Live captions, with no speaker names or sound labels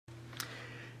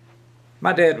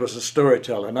My dad was a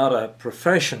storyteller, not a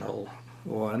professional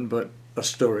one, but a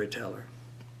storyteller.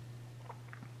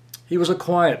 He was a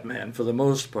quiet man for the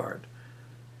most part,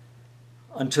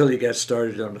 until he got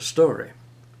started on a story.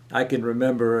 I can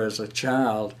remember as a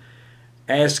child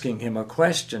asking him a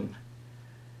question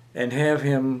and have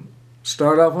him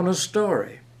start off on a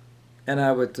story. And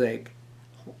I would think,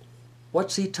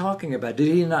 what's he talking about? Did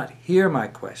he not hear my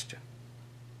question?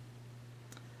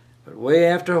 But way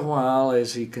after a while,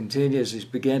 as he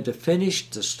began to finish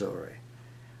the story,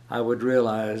 I would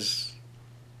realize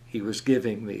he was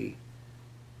giving me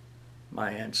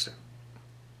my answer.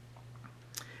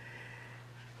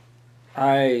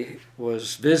 I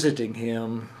was visiting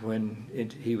him when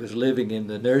he was living in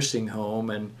the nursing home,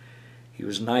 and he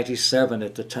was 97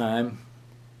 at the time.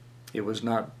 It was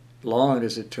not long,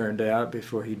 as it turned out,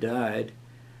 before he died.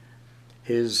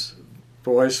 His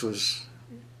voice was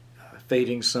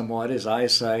fading somewhat. His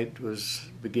eyesight was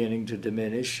beginning to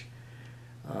diminish.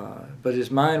 But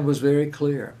his mind was very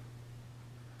clear.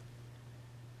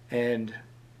 And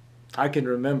I can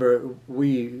remember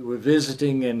we were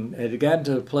visiting and had gotten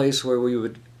to a place where we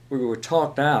were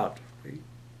talked out. We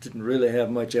didn't really have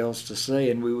much else to say,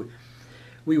 and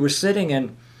we were sitting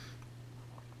in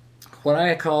what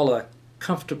I call a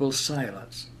comfortable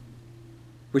silence,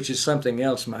 which is something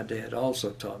else my dad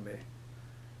also taught me,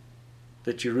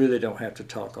 that you really don't have to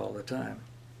talk all the time.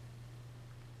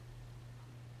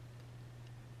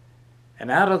 And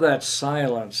out of that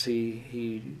silence,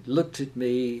 he looked at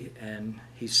me and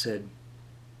he said,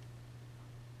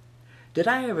 "Did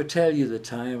I ever tell you the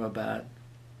time about..."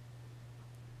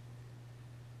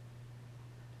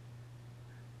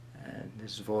 And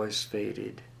his voice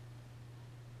faded.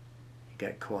 He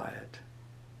got quiet.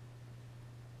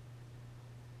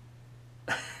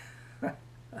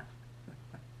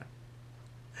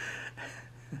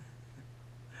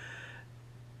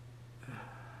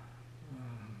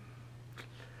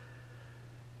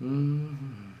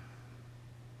 Mm-hmm.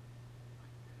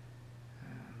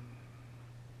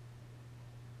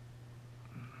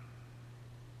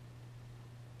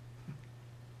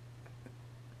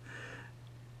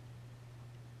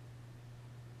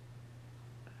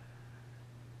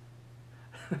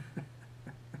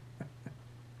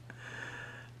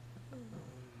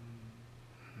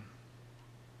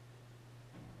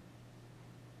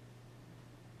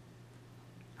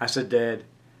 I said, "Dad,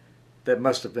 that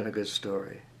must have been a good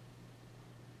story."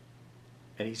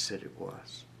 And he said it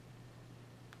was.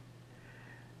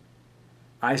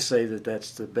 I say that that's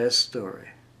the best story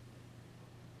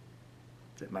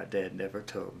that my dad never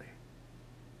told me.